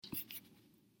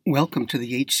Welcome to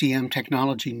the HCM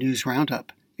Technology News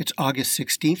Roundup. It's August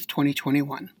 16th,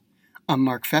 2021. I'm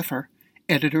Mark Pfeffer,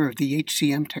 editor of the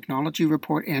HCM Technology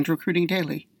Report and Recruiting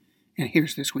Daily, and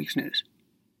here's this week's news.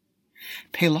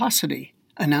 Paylocity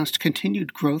announced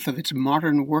continued growth of its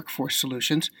modern workforce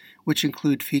solutions, which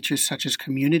include features such as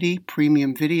Community,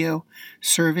 Premium Video,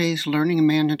 Surveys, Learning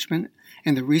Management,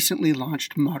 and the recently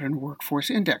launched Modern Workforce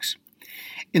Index.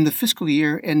 In the fiscal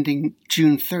year ending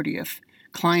June 30th,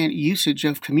 client usage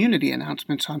of Community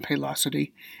announcements on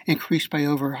Paylocity increased by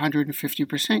over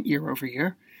 150% year over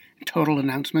year. Total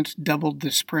announcements doubled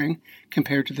this spring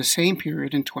compared to the same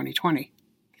period in 2020.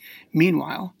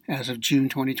 Meanwhile, as of June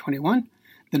 2021,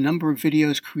 the number of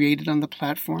videos created on the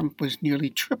platform was nearly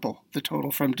triple the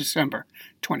total from December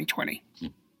 2020.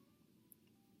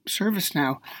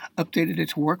 ServiceNow updated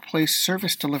its workplace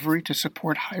service delivery to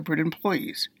support hybrid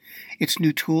employees. Its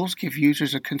new tools give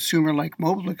users a consumer-like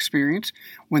mobile experience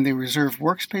when they reserve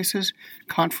workspaces,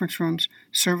 conference rooms,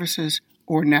 services,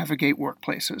 or navigate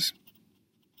workplaces.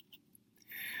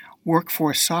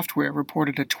 Workforce Software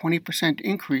reported a 20%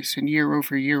 increase in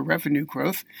year-over-year revenue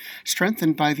growth,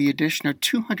 strengthened by the addition of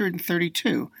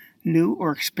 232 new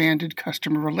or expanded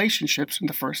customer relationships in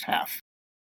the first half.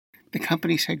 The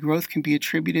company said growth can be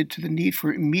attributed to the need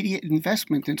for immediate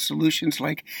investment in solutions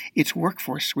like its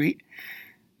Workforce Suite.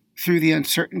 Through the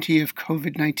uncertainty of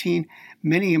COVID-19,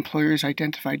 many employers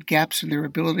identified gaps in their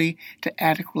ability to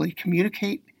adequately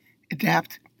communicate,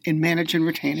 adapt, and manage and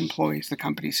retain employees, the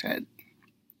company said.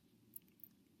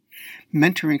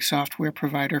 Mentoring software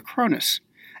provider Kronos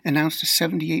announced a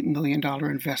 $78 million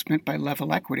investment by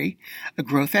Level Equity, a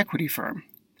growth equity firm.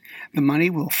 The money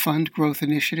will fund growth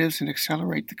initiatives and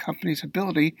accelerate the company's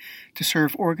ability to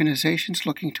serve organizations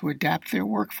looking to adapt their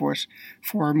workforce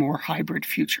for a more hybrid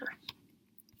future.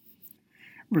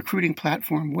 Recruiting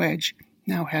platform Wedge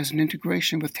now has an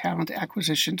integration with talent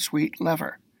acquisition suite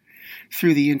Lever.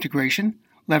 Through the integration,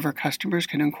 Lever customers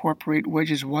can incorporate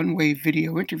Wedge's one-way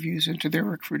video interviews into their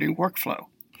recruiting workflow.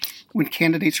 When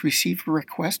candidates receive a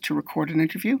request to record an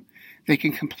interview, they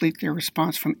can complete their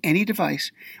response from any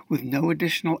device with no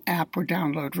additional app or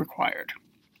download required.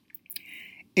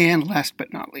 And last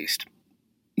but not least,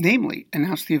 Namely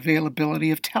announced the availability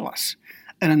of TELUS,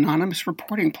 an anonymous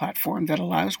reporting platform that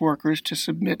allows workers to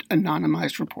submit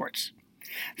anonymized reports.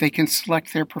 They can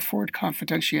select their preferred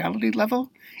confidentiality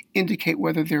level, indicate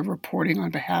whether they're reporting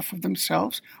on behalf of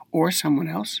themselves or someone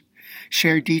else,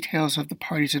 share details of the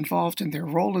parties involved in their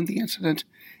role in the incident,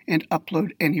 and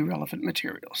upload any relevant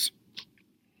materials.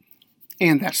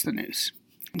 And that's the news.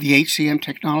 The HCM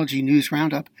Technology News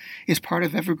Roundup is part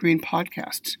of Evergreen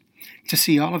Podcasts. To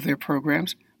see all of their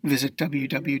programs, visit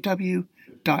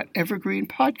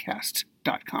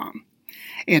www.evergreenpodcasts.com.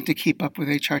 And to keep up with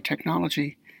HR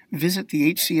technology, visit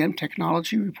the HCM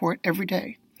Technology Report every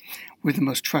day. We're the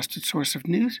most trusted source of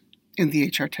news in the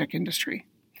HR tech industry.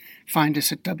 Find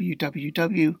us at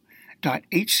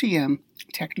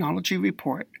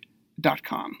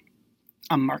www.hcmtechnologyreport.com.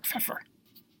 I'm Mark Pfeffer.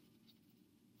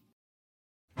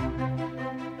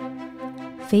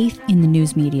 Faith in the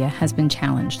news media has been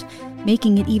challenged,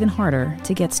 making it even harder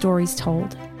to get stories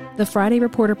told. The Friday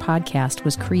Reporter podcast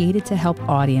was created to help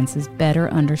audiences better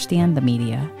understand the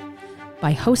media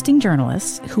by hosting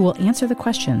journalists who will answer the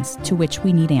questions to which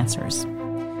we need answers.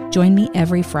 Join me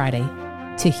every Friday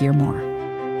to hear more.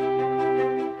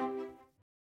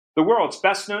 The world's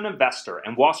best-known investor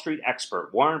and Wall Street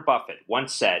expert Warren Buffett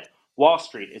once said, "Wall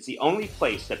Street is the only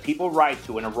place that people ride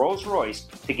to in a Rolls-Royce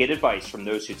to get advice from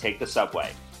those who take the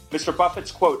subway." Mr.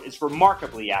 Buffett's quote is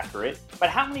remarkably accurate, but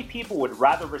how many people would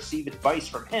rather receive advice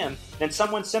from him than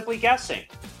someone simply guessing?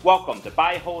 Welcome to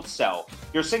Buy, Hold, Sell,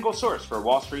 your single source for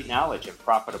Wall Street knowledge and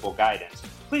profitable guidance.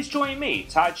 Please join me,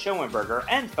 Todd Schoenberger,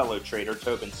 and fellow trader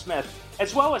Tobin Smith,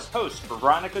 as well as host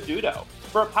Veronica Dudo,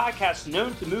 for a podcast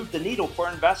known to move the needle for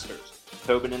investors.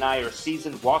 Tobin and I are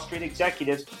seasoned Wall Street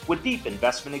executives with deep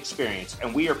investment experience,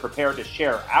 and we are prepared to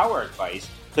share our advice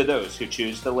to those who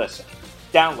choose to listen.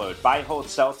 Download Buy, Hold,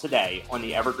 Sell today on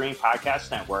the Evergreen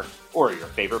Podcast Network or your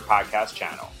favorite podcast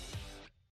channel.